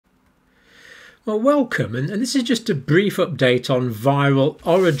Well, welcome, and this is just a brief update on viral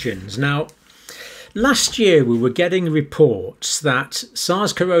origins. Now, last year we were getting reports that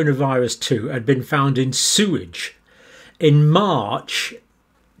SARS coronavirus 2 had been found in sewage in March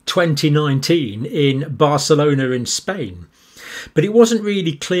 2019 in Barcelona in Spain. But it wasn't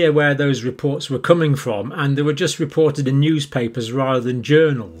really clear where those reports were coming from, and they were just reported in newspapers rather than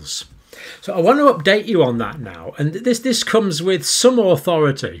journals. So I want to update you on that now, and this comes with some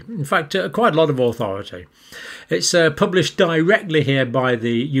authority, in fact quite a lot of authority. It's published directly here by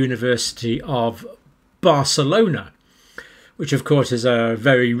the University of Barcelona, which of course is a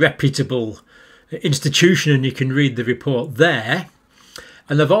very reputable institution, and you can read the report there.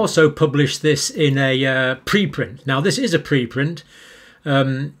 And they've also published this in a preprint. Now this is a preprint.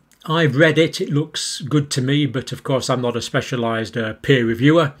 I've read it, it looks good to me, but of course I'm not a specialised peer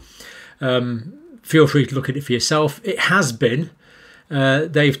reviewer. Feel free to look at it for yourself. It has been,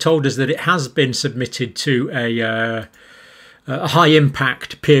 they've told us that it has been submitted to a high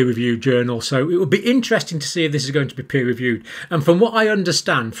impact peer reviewed journal, so it will be interesting to see if this is going to be peer reviewed. And from what I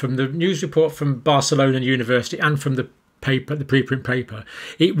understand from the news report from Barcelona University and from the paper, the preprint paper,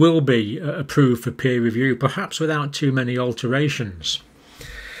 it will be approved for peer review, perhaps without too many alterations.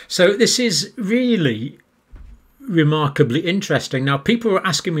 So this is really remarkably interesting. Now, people were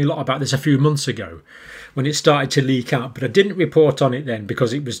asking me a lot about this a few months ago when it started to leak out, but I didn't report on it then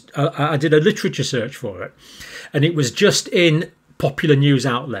because it was I did a literature search for it, and it was just in popular news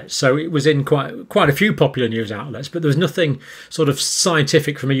outlets. So it was in quite a few popular news outlets, but there was nothing sort of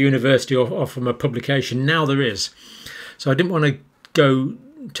scientific from a university or from a publication. Now there is. So I didn't want to go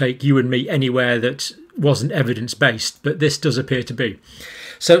take you and me anywhere that wasn't evidence-based, but this does appear to be.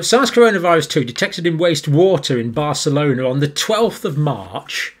 So SARS coronavirus 2 detected in wastewater in Barcelona on the 12th of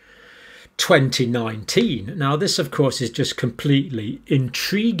March 2019. Now this of course is just completely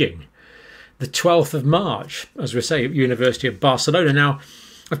intriguing. The 12th of March, as we say, at University of Barcelona. Now,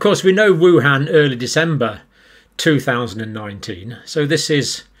 of course, we know Wuhan early December 2019. So this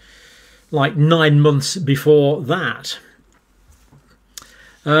is like 9 months before that.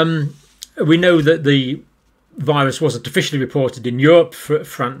 We know that the virus wasn't officially reported in Europe.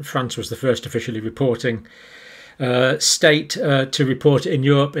 France was the first officially reporting state to report it in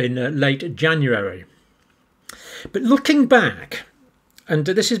Europe in late January. But looking back, and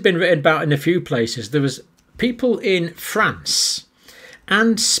this has been written about in a few places, there was people in France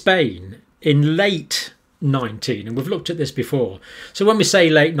and Spain in late 19, and we've looked at this before. So when we say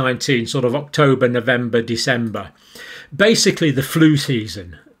late 19, sort of October, November, December, basically the flu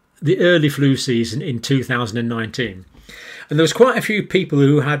season, the early flu season in 2019. And there was quite a few people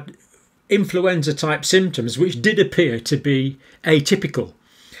who had influenza type symptoms which did appear to be atypical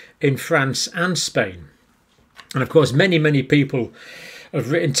in France and Spain. And of course many people have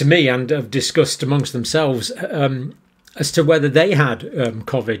written to me and have discussed amongst themselves as to whether they had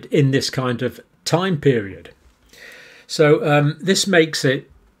COVID in this kind of time period. So this makes it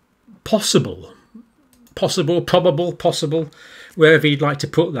possible, probable, wherever you'd like to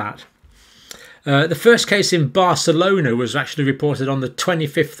put that. The first case in Barcelona was actually reported on the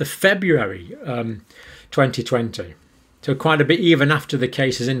 25th of February 2020. So quite a bit even after the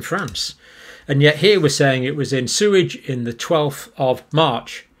cases in France. And yet here we're saying it was in sewage in the 12th of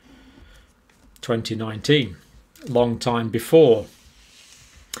March 2019, a long time before.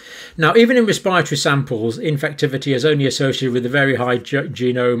 Now, even in respiratory samples, infectivity is only associated with the very high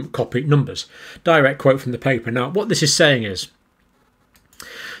genome copy numbers. Direct quote from the paper. Now, what this is saying is,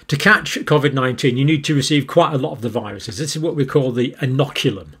 to catch COVID-19, you need to receive quite a lot of the viruses. This is what we call the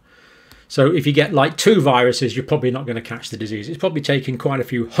inoculum. So if you get like 2 viruses, you're probably not going to catch the disease. It's probably taking quite a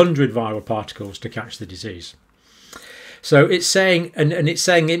few hundred viral particles to catch the disease. So it's saying, and it's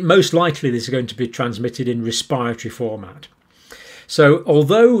saying it most likely this is going to be transmitted in respiratory format. So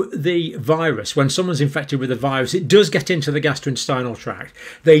although the virus, when someone's infected with a virus, it does get into the gastrointestinal tract,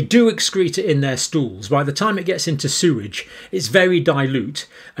 they do excrete it in their stools. By the time it gets into sewage, it's very dilute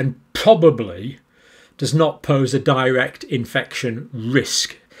and probably does not pose a direct infection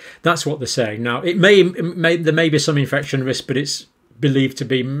risk. That's what they're saying. Now, there may be some infection risk, but it's believed to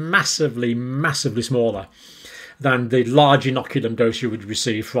be massively smaller than the large inoculum dose you would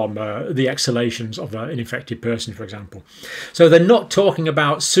receive from the exhalations of an infected person, for example. So they're not talking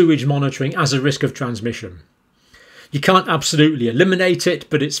about sewage monitoring as a risk of transmission. You can't absolutely eliminate it,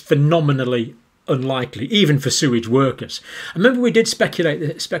 but it's phenomenally unlikely, even for sewage workers. I remember we did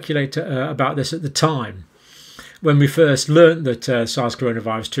speculate about this at the time, when we first learnt that SARS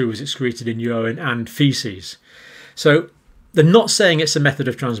coronavirus 2 was excreted in urine and faeces. So they're not saying it's a method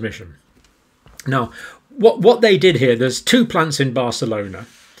of transmission. Now, what they did here, there's 2 plants in Barcelona,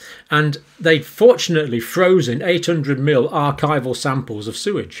 and they'd fortunately frozen 800 ml archival samples of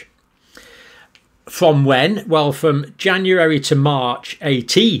sewage. From when? Well, from January to March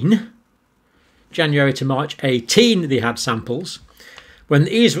 18. January to March 18, they had samples. When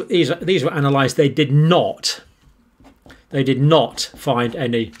these were analysed, they did not find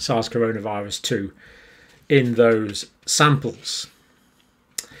any SARS coronavirus 2 in those samples.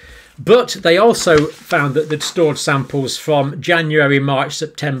 But they also found that they'd stored samples from January, March,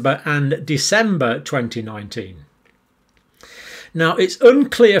 September and December 2019. Now, it's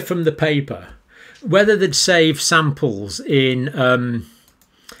unclear from the paper whether they'd saved samples in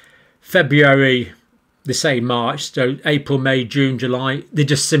February, they say March, so April, May, June, July. They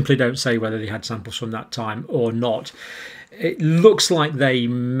just simply don't say whether they had samples from that time or not. It looks like they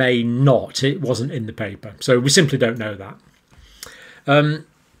may not. It wasn't in the paper, so we simply don't know that.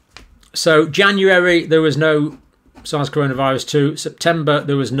 So January, there was no SARS coronavirus 2. September,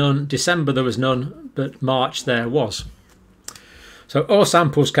 there was none. December, there was none. But March, there was. So all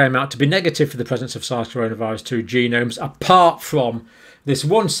samples came out to be negative for the presence of SARS coronavirus 2 genomes, apart from this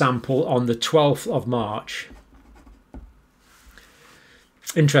one sample on the 12th of March.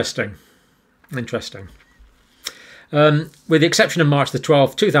 Interesting. Interesting. With the exception of March the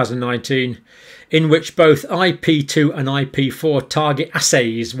 12th, 2019, in which both IP2 and IP4 target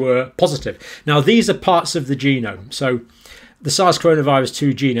assays were positive. Now, these are parts of the genome. So the SARS coronavirus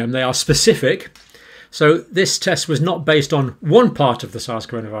 2 genome, they are specific. So this test was not based on one part of the SARS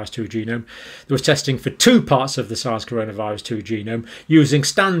coronavirus 2 genome. There was testing for two parts of the SARS coronavirus 2 genome using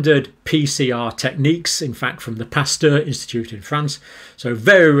standard PCR techniques, in fact, from the Pasteur Institute in France. So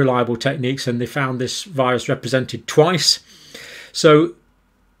very reliable techniques, and they found this virus represented twice. So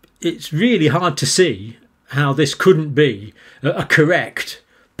it's really hard to see how this couldn't be a correct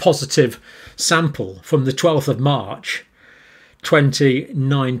positive sample from the 12th of March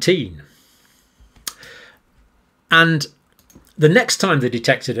 2019. And the next time they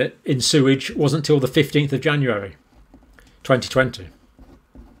detected it in sewage wasn't until the 15th of January 2020.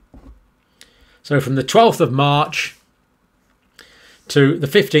 So from the 12th of March to the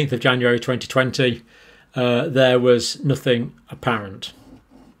 15th of January 2020, there was nothing apparent.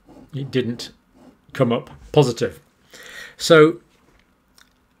 It didn't come up positive. So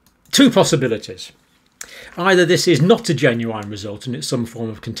two possibilities. Either this is not a genuine result and it's some form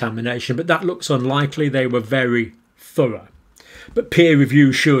of contamination, but that looks unlikely. They were very thorough, but peer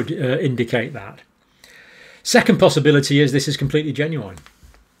review should indicate that. Second possibility is this is completely genuine.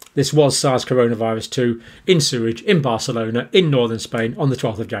 This was SARS coronavirus 2 in sewage in Barcelona in northern Spain on the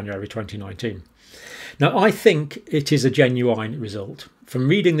 12th of January 2019. Now, I think it is a genuine result. From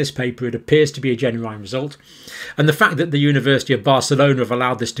reading this paper, it appears to be a genuine result. And the fact that the University of Barcelona have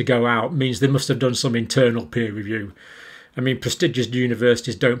allowed this to go out means they must have done some internal peer review. I mean, prestigious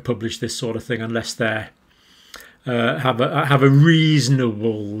universities don't publish this sort of thing unless they have a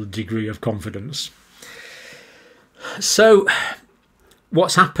reasonable degree of confidence. So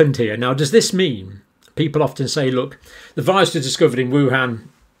what's happened here? Now, does this mean, people often say, look, the virus was discovered in Wuhan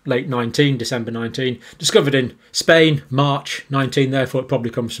late 19, December 19, discovered in Spain, March 19, therefore it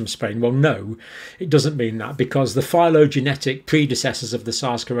probably comes from Spain. Well, no, it doesn't mean that, because the phylogenetic predecessors of the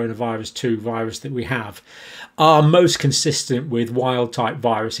SARS coronavirus 2 virus that we have are most consistent with wild-type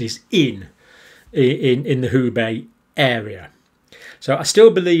viruses in the Hubei area. So I still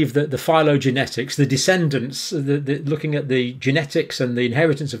believe that the phylogenetics, the descendants, looking at the genetics and the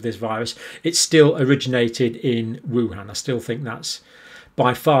inheritance of this virus, it still originated in Wuhan. I still think that's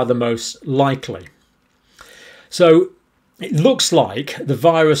by far the most likely. So it looks like the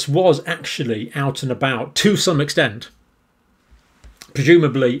virus was actually out and about to some extent,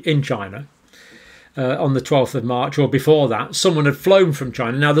 presumably in China, on the 12th of March or before that. Someone had flown from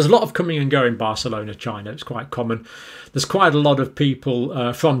China. Now, there's a lot of coming and going Barcelona, China. It's quite common. There's quite a lot of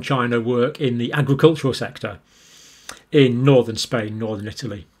people from China work in the agricultural sector in northern Spain, northern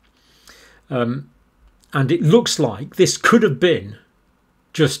Italy. And it looks like this could have been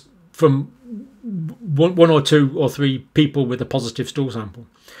just from one or two or three people with a positive stool sample.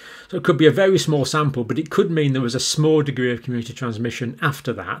 So it could be a very small sample, but it could mean there was a small degree of community transmission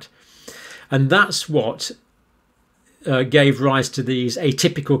after that. And that's what gave rise to these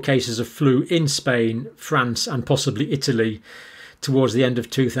atypical cases of flu in Spain, France and possibly Italy towards the end of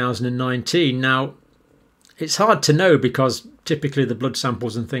 2019. Now, it's hard to know because typically the blood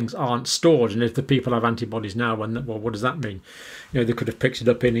samples and things aren't stored, and if the people have antibodies now, well, what does that mean? You know, they could have picked it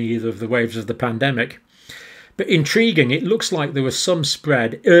up in either of the waves of the pandemic. But intriguing, it looks like there was some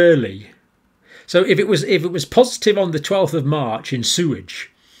spread early. So if it was positive on the 12th of March in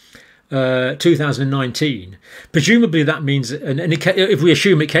sewage, 2019. Presumably that means, if we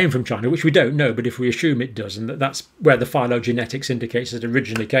assume it came from China, which we don't know, but if we assume it does, and that's where the phylogenetics indicates it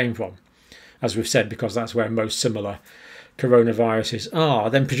originally came from, as we've said, because that's where most similar coronaviruses are,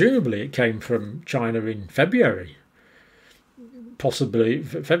 then presumably it came from China in February, possibly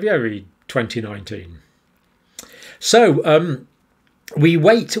February 2019. So we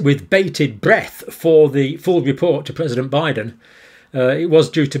wait with bated breath for the full report to President Biden. It was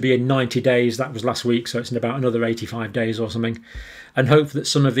due to be in 90 days. That was last week, so it's in about another 85 days or something. And hope that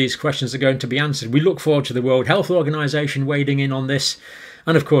some of these questions are going to be answered. We look forward to the World Health Organization wading in on this.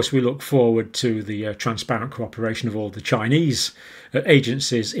 And of course, we look forward to the transparent cooperation of all the Chinese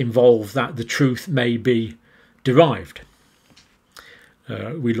agencies involved, that the truth may be derived.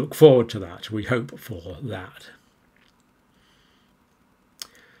 We look forward to that. We hope for that.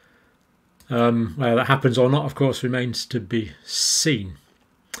 Whether that happens or not, of course, remains to be seen.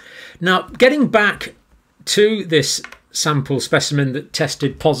 Now, getting back to this sample specimen that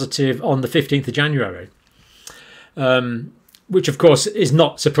tested positive on the 15th of January, which, of course, is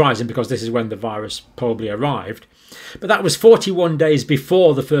not surprising because this is when the virus probably arrived. But that was 41 days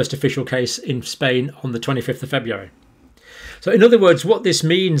before the first official case in Spain on the 25th of February. So, in other words, what this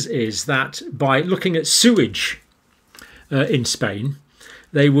means is that by looking at sewage in Spain,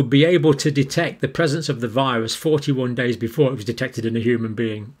 they would be able to detect the presence of the virus 41 days before it was detected in a human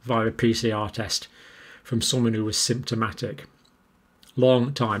being via a PCR test from someone who was symptomatic.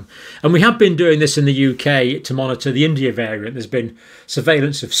 Long time. And we have been doing this in the UK to monitor the India variant. There's been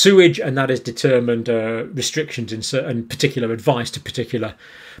surveillance of sewage, and that has determined restrictions in certain particular advice to particular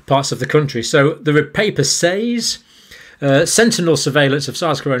parts of the country. So the paper says Sentinel surveillance of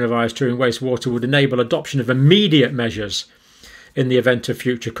SARS coronavirus during wastewater would enable adoption of immediate measures in the event of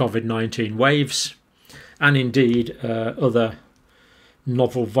future COVID-19 waves, and indeed other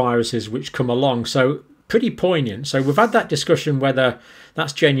novel viruses which come along. So pretty poignant. So we've had that discussion whether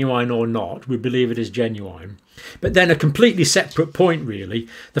that's genuine or not. We believe it is genuine. But then a completely separate point, really,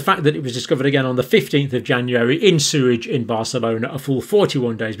 the fact that it was discovered again on the 15th of January in sewage in Barcelona, a full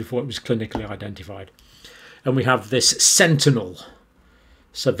 41 days before it was clinically identified. And we have this Sentinel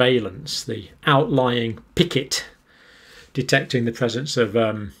surveillance, the outlying picket, detecting the presence of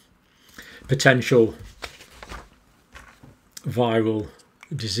potential viral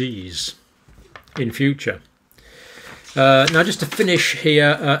disease in future. Now, just to finish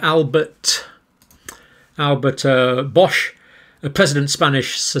here, Albert Bosch, President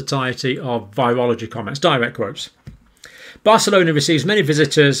Spanish Society of Virology, comments, direct quotes. Barcelona receives many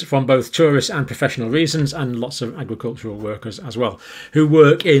visitors from both tourist and professional reasons, and lots of agricultural workers as well, who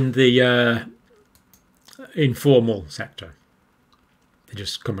work in the informal sector. They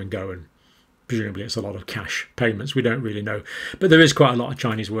just come and go, and presumably it's a lot of cash payments. We don't really know, but there is quite a lot of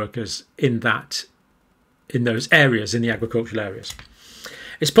Chinese workers in those areas, in the agricultural areas.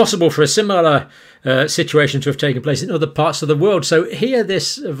 It's possible for a similar situation to have taken place in other parts of the world. So here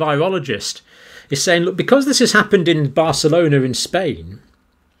this virologist is saying, look, because this has happened in Barcelona in Spain,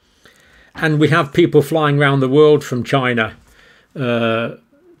 and we have people flying around the world from China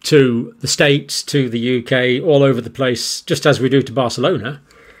to the States, to the UK, all over the place, just as we do to Barcelona,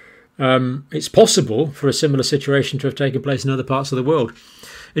 it's possible for a similar situation to have taken place in other parts of the world.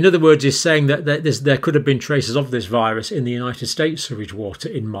 In other words, he's saying that there could have been traces of this virus in the United States sewage water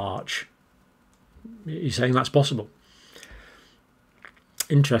in March. He's saying that's possible.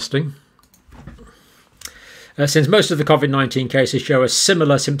 Interesting. Since most of the COVID-19 cases show a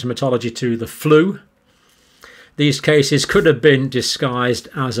similar symptomatology to the flu, these cases could have been disguised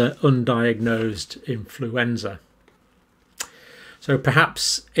as an undiagnosed influenza. So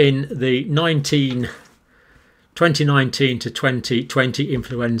perhaps in the 2019 to 2020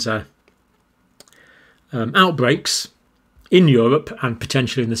 influenza outbreaks in Europe and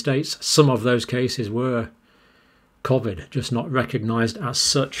potentially in the States, some of those cases were COVID, just not recognised as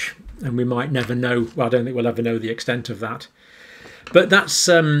such. And we might never know, well, I don't think we'll ever know the extent of that. But that's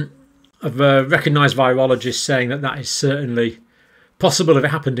of a recognised virologist saying that that is certainly possible. If it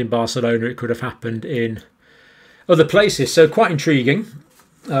happened in Barcelona, it could have happened in other places. So quite intriguing.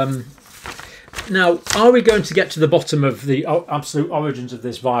 Now, are we going to get to the bottom of the absolute origins of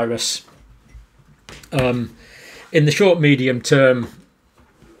this virus in the short, medium term?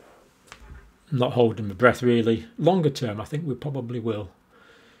 I'm not holding my breath, really. Longer term, I think we probably will.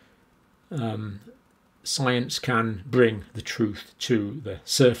 Science can bring the truth to the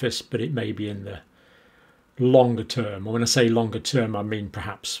surface, but it may be in the longer term. And when I say longer term, I mean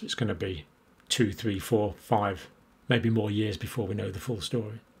perhaps it's going to be 2, 3, 4, 5, maybe more years before we know the full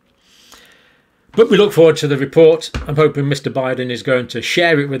story. But we look forward to the report. I'm hoping Mr. Biden is going to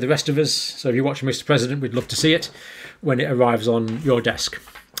share it with the rest of us. So if you're watching Mr. President, we'd love to see it when it arrives on your desk.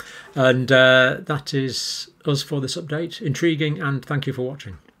 And that is us for this update. Intriguing, and thank you for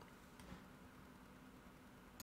watching.